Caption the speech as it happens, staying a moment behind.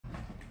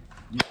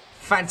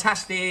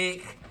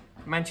Fantastic.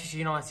 Manchester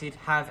United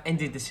have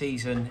ended the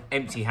season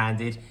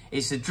empty-handed.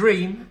 It's a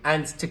dream,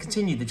 and to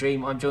continue the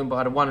dream, I'm joined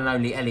by the one and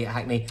only Elliot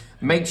Hackney.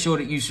 Make sure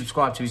that you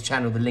subscribe to his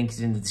channel. The link is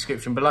in the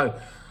description below.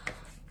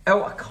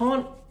 I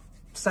can't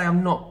say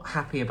I'm not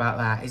happy about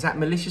that. Is that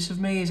malicious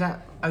of me? Is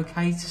that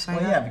okay to say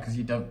that? Yeah, because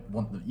you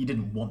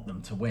didn't want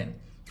them to win.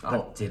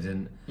 I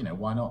didn't. You know,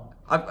 why not?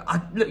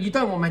 Look, you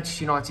don't want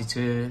Manchester United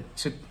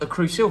to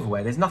accrue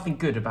silverware. There's nothing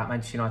good about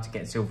Manchester United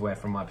getting silverware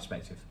from my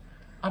perspective.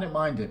 I don't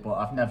mind it, but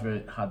I've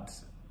never had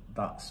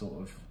that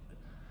sort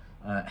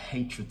of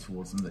hatred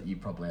towards them that you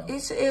probably have.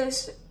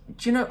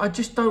 Do you know, I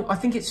just don't. I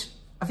think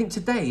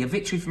today a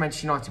victory for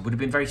Manchester United would have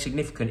been very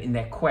significant in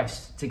their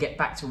quest to get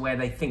back to where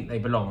they think they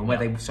belong and where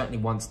they certainly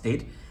once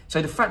did.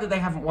 So the fact that they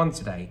haven't won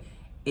today,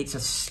 it's a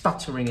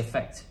stuttering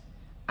effect.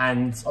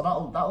 And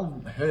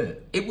that'll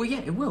hurt. It will, yeah,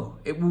 it will.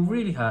 It will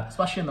really hurt,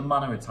 especially in the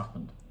manner it's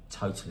happened.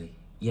 Totally,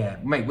 yeah,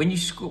 mate.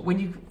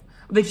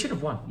 They should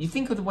have won. You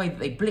think of the way that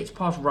they blitzed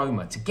past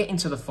Roma to get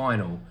into the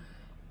final.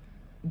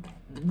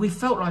 We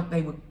felt like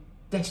they were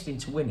destined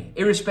to win it,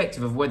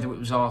 irrespective of whether it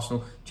was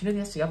Arsenal. Do you know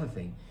that's the other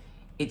thing?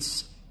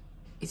 It's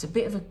a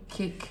bit of a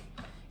kick.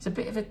 It's a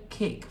bit of a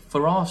kick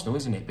for Arsenal,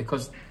 isn't it?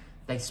 Because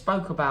they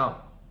spoke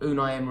about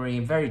Unai Emery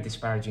in very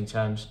disparaging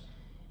terms.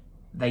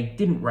 They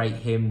didn't rate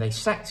him. They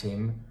sacked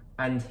him,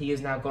 and he has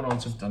now gone on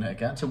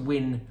to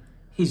win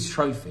his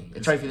trophy,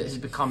 a trophy that has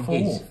become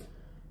his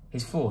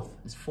fourth.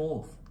 His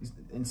fourth. It's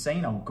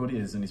insane how good he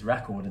is in his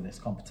record in this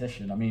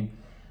competition. I mean,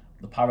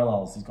 the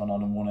parallels, he's gone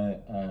on and won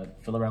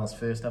Villarreal's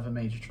first ever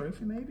major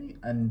trophy, maybe.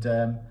 And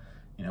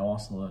you know,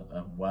 Arsenal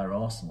are where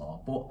Arsenal are.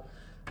 But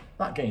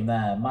that game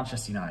there,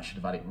 Manchester United should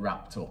have had it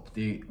wrapped up.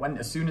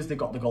 As soon as they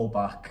got the goal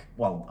back,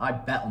 well, I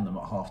bet on them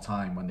at half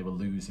time when they were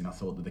losing. I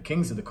thought that the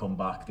Kings of the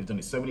comeback. They've done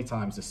it so many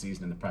times this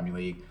season in the Premier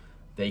League.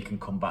 They can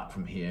come back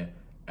from here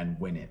and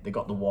win it. They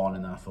got the one,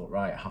 and then I thought,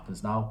 right, it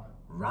happens now.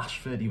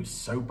 Rashford, he was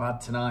so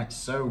bad tonight,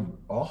 so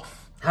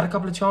off. Had a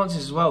couple of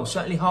chances as well,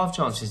 certainly half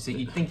chances that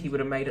you'd think he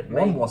would have made it.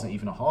 One wasn't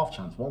even a half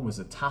chance, one was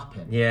a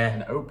tap-in. Yeah.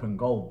 An open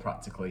goal,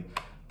 practically.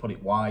 Put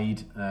it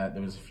wide.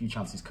 There was a few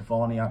chances.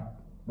 Cavani had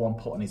one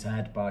put on his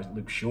head by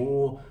Luke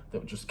Shaw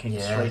that just came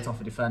straight off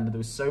a defender. There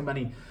was so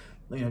many,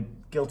 you know,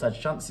 gilt-edged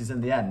chances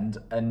in the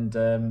end, and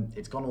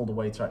it's gone all the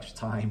way to extra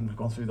time. We've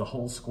gone through the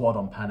whole squad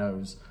on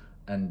penos,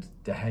 and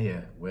De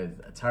Gea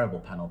with a terrible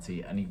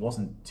penalty, and he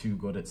wasn't too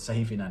good at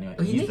saving anyway.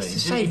 Well, he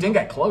didn't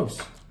get close.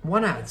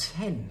 1 out of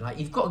 10. Like,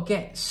 you've got to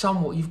get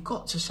somewhat. You've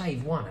got to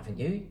save one, haven't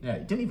you? Yeah,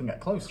 he didn't even get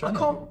close. I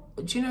can't.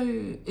 Do you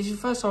know? It's the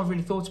first time I've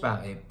really thought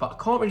about it, but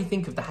I can't really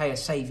think of De Gea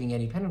saving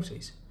any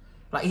penalties.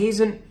 Like, he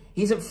isn't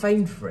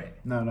famed for it.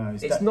 No,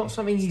 it's not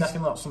something it's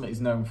definitely not something he's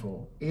known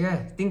for.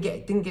 Yeah,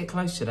 didn't get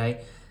close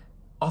today.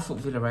 I thought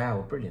Villarreal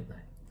were brilliant though.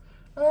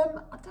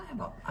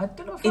 I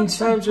don't know if in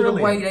terms of the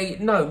way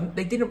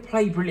they didn't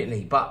play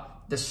brilliantly, but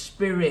the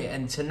spirit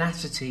and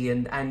tenacity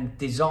and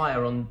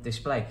desire on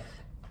display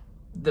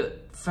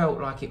that felt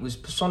like it was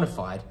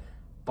personified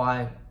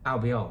by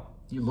Albiol.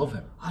 You love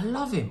him. I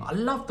love him. I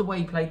love the way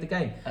he played the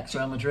game.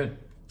 Ex-Real Madrid.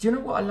 Do you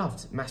know what I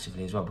loved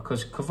massively as well?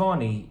 Because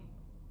Cavani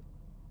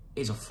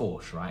is a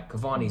force, right?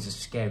 Cavani's a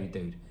scary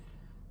dude.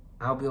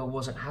 Albiol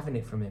wasn't having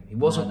it from him. He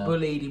wasn't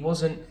bullied. He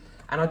wasn't.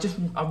 And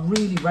I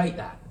really rate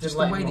that. Just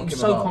the way that he was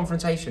so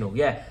confrontational,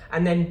 yeah.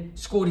 And then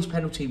scored his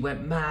penalty,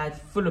 went mad,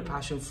 full of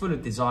passion, full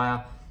of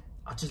desire.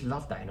 I just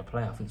love that in a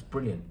player. I think it's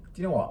brilliant.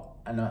 Do you know what?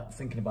 And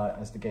thinking about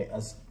it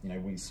as you know,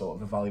 we sort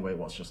of evaluate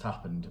what's just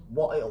happened.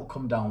 What it'll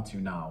come down to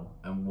now,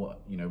 and what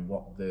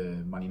the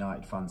Man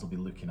United fans will be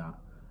looking at,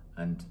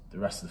 and the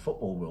rest of the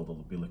football world will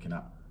be looking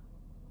at.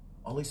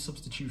 All his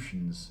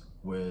substitutions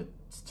were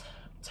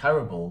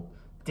terrible.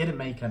 Didn't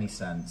make any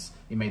sense.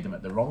 He made them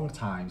at the wrong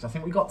times. I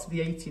think we got to the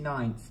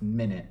 89th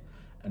minute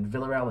and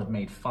Villarreal had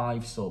made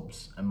 5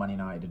 subs and Man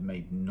United had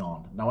made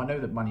none. Now, I know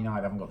that Man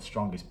United haven't got the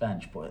strongest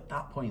bench, but at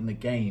that point in the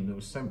game, there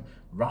was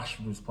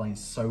Rashford was playing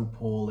so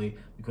poorly.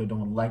 We could have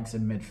done with legs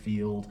in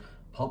midfield.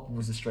 Pogba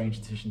was a strange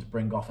decision to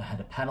bring off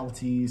ahead of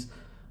penalties.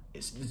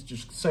 There's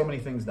just so many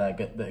things there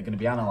that are going to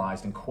be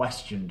analysed and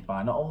questioned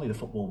by not only the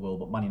football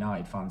world, but Man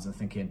United fans, and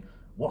thinking,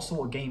 what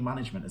sort of game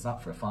management is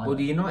that for a final? Well,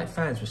 the United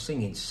fans were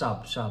singing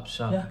sub.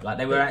 Yeah. Like,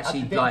 they were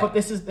actually like... But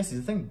this is the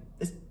thing.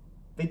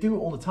 They do it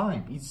all the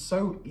time. He's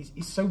so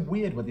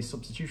weird with his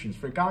substitutions.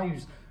 For a guy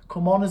who's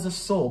come on as a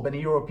sub in a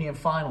European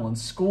final and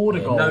scored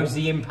a goal... knows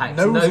the impact.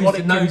 Knows what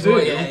it can do.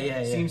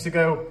 Yeah. Seems to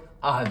go,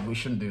 we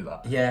shouldn't do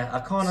that. Yeah, I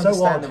can't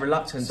understand the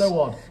reluctance. So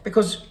odd.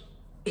 Because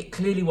it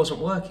clearly wasn't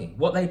working.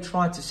 What they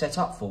tried to set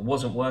up for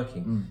wasn't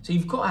working. So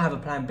you've got to have a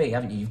plan B,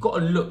 haven't you? You've got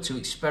to look to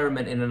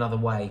experiment in another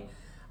way.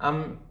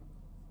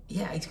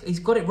 Yeah, he's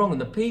got it wrong.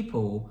 And the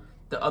people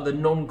that are the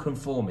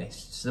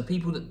non-conformists, the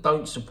people that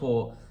don't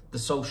support the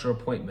Solskjaer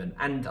appointment,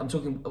 and I'm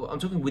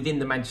talking within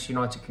the Manchester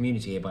United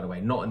community here, by the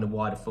way, not in the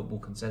wider football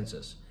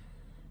consensus,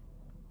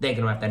 they're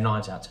going to have their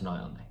knives out tonight,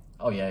 aren't they?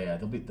 Oh yeah.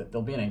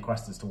 There'll be an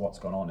inquest as to what's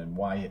gone on and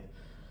why it,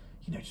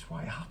 just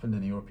why it happened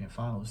in the European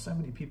final. There's so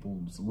many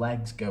people's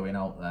legs going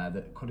out there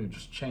that could have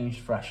just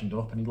changed, freshened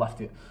up, and he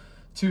left it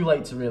too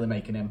late to really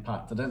make an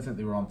impact. I don't think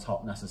they were on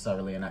top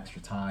necessarily in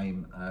extra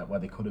time, where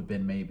they could have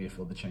been maybe if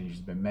other changes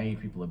had been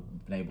made. People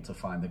have been able to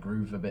find the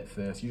groove a bit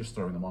first. You're just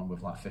throwing them on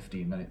with like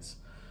 15 minutes.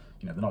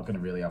 You know, they're not going to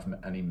really have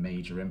any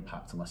major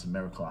impact unless a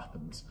miracle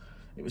happens.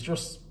 It was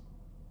just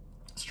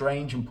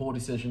strange and poor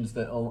decisions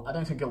that I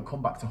don't think it'll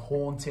come back to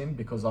haunt him,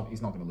 because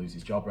he's not going to lose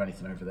his job or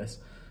anything over this.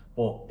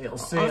 But it'll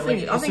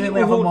certainly, have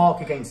a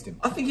mark against him.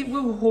 I think it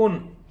will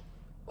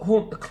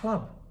haunt the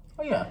club.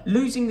 Oh yeah.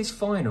 Losing this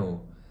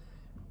final,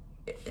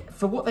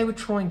 for what they were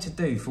trying to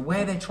do, for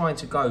where they're trying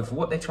to go, for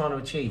what they're trying to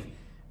achieve,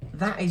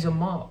 that is a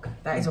mark.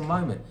 That is a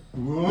moment.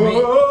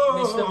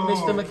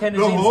 Mr. McKenna's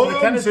the in.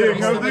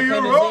 haunting of the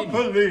Europa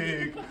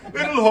League.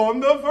 It'll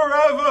haunt them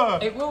forever.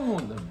 It will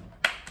haunt them.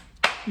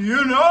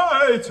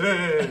 United.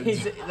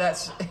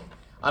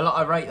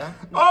 I rate that.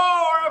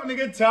 Oh, we're having a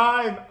good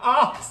time.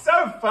 Oh,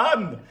 so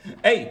fun.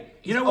 Hey,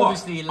 you know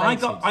what? I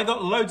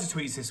got loads of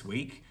tweets this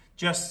week.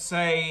 Just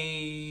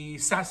say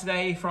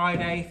Saturday,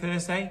 Friday,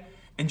 Thursday.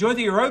 Enjoy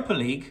the Europa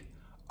League.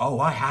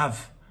 Oh, I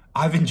have.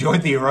 I've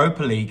enjoyed the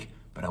Europa League,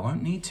 but I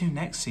won't need to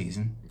next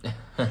season.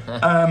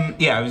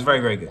 Yeah, it was very,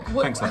 very good.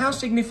 Thanks. How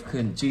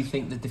significant do you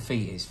think the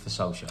defeat is for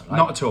Solskjaer?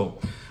 Not at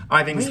all.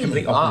 I think it's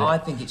complete opposite. I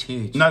think it's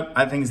huge. No,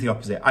 I think it's the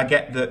opposite. I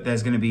get that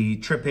there's going to be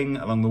tripping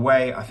along the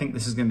way. I think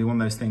this is going to be one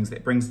of those things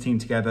that brings the team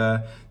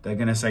together. They're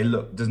going to say,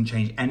 look, it doesn't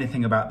change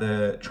anything about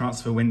the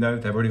transfer window.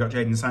 They've already got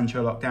Jadon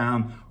Sancho locked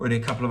down. Already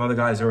a couple of other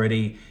guys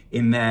already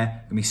in there.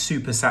 Going to be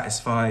super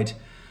satisfied.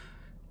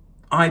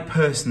 I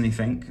personally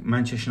think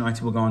Manchester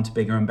United will go on to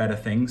bigger and better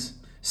things.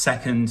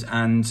 Second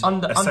and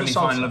a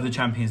semi-final of the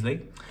Champions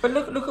League. But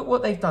look at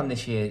what they've done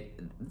this year.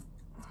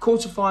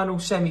 Quarter-final,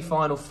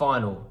 semi-final,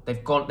 final.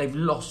 They've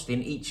lost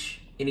in each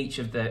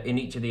of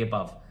the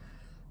above.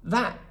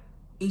 That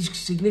is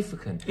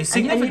significant. It's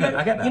significant. And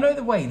I get that. You know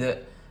the way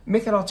that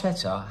Mikel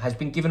Arteta has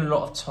been given a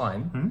lot of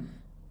time.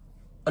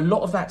 A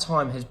lot of that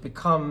time has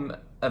become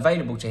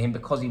available to him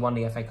because he won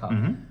the FA Cup.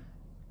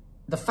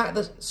 The fact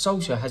that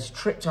Solskjaer has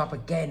tripped up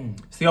again.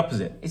 It's the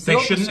opposite. They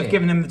shouldn't have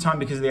given him the time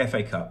because of the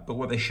FA Cup. But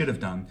what they should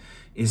have done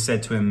is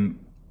said to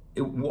him,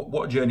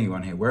 what journey are you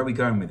on here? Where are we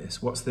going with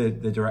this? What's the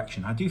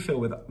direction? I do feel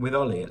with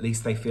Ollie, at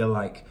least they feel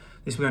like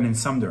this we're going in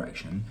some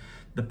direction.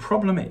 The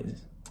problem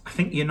is, I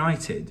think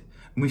United,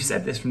 and we've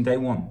said this from day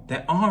one,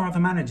 there are other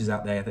managers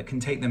out there that can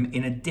take them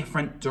in a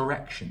different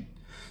direction.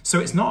 So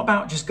it's not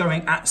about just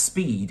going at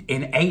speed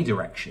in a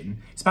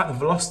direction. It's about the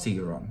velocity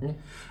you're on.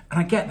 And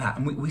I get that.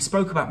 And we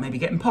spoke about maybe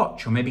getting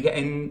Poch, or maybe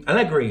getting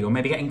Allegri, or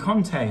maybe getting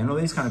Conte and all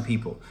these kind of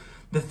people.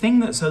 The thing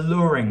that's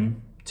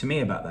alluring to me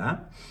about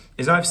that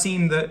is I've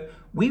seen that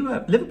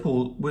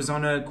Liverpool was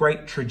on a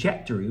great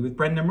trajectory with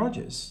Brendan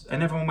Rodgers.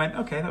 And everyone went,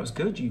 okay, that was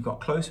good. You got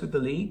close with the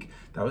league.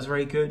 That was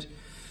very good.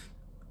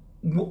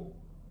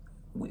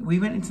 We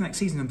went into next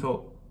season and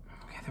thought,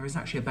 okay, there is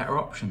actually a better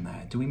option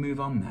there. Do we move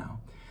on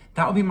now?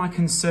 That would be my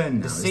concern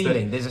now. The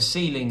ceiling. There's a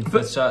ceiling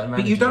for certain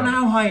managers. But you don't know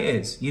how high it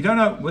is. You don't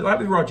know. Like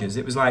with Rodgers,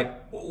 it was like,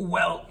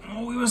 well,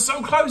 we were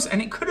so close.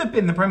 And it could have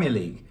been the Premier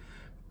League.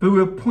 But we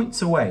were points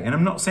away. And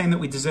I'm not saying that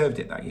we deserved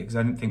it that year, because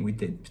I don't think we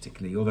did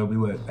particularly, although we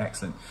were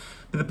excellent.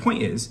 But the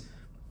point is,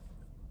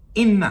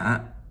 in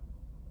that,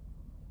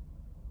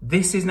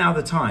 this is now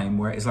the time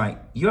where it's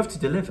like, you have to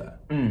deliver.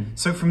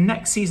 So from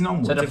next season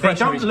onwards, so if they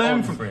don't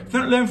learn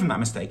from that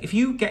mistake, if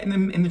you get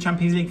them in the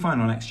Champions League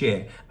final next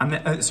year, and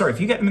if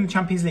you get them in the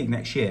Champions League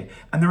next year,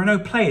 and there are no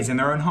players in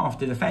their own half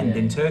to defend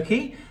in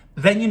Turkey,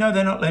 then you know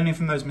they're not learning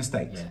from those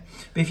mistakes.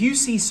 But if you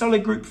see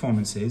solid group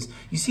performances,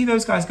 you see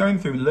those guys going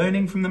through,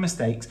 learning from the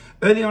mistakes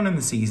early on in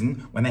the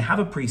season, when they have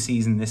a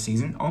pre-season this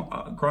season,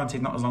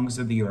 granted not as long as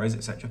the Euros,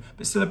 etc.,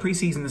 but still a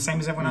pre-season the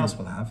same as everyone else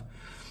will have,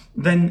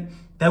 then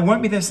there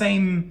won't be the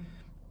same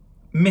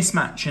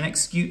mismatch and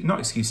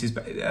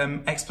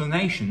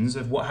explanations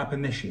of what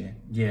happened this year.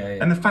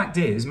 And the fact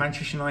is,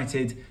 Manchester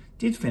United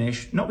did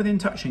finish, not within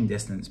touching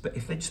distance, but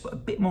if they just put a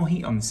bit more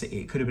heat on the City,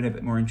 it could have been a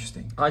bit more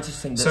interesting. I just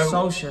think that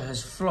Solskjaer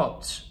has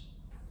flopped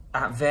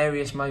at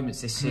various moments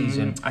this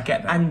season. I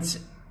get that. And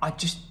I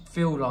just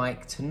feel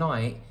like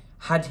tonight,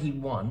 had he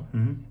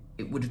won,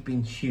 it would have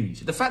been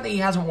huge. The fact that he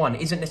hasn't won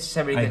isn't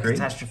necessarily the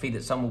catastrophe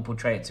that some will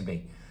portray it to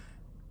be.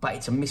 But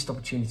it's a missed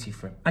opportunity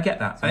for him. I get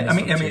that. I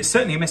mean, it's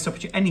certainly a missed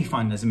opportunity. Any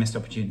final is a missed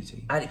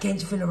opportunity. And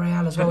against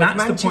Villarreal as well. But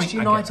that's if Manchester the point.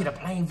 United are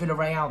playing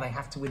Villarreal, they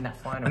have to win that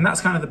final. And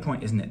that's kind of the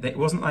point, isn't it? It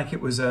wasn't like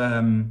it was,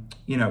 a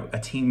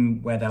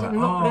team where they're like,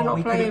 they're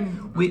not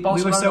playing we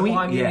were so weak.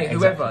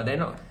 Whoever, they're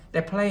not.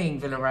 They're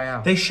playing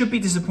Villarreal. They should be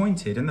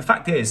disappointed. And the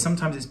fact is,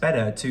 sometimes it's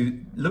better to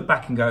look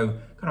back and go, God,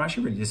 I'm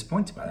actually really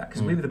disappointed by that,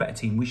 because we were the better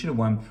team. We should have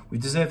won. We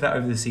deserved that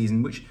over the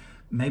season, which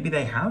maybe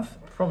they have.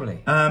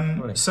 Probably.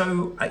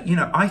 So,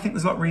 I think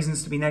there's a lot of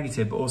reasons to be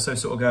negative, but also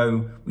sort of go,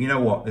 well, you know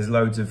what, there's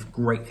loads of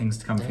great things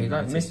to come from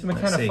United. Mr.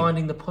 McKenna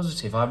finding the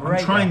positive. I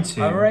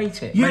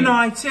rate it.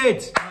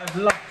 United! I've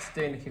loved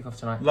doing the kickoff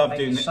tonight. Love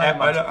doing it.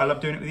 I love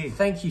doing it with you.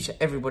 Thank you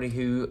to everybody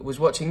who was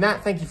watching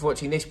that. Thank you for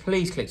watching this.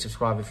 Please click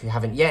subscribe if you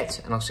haven't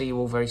yet, and I'll see you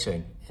all very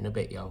soon. In a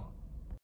bit, y'all.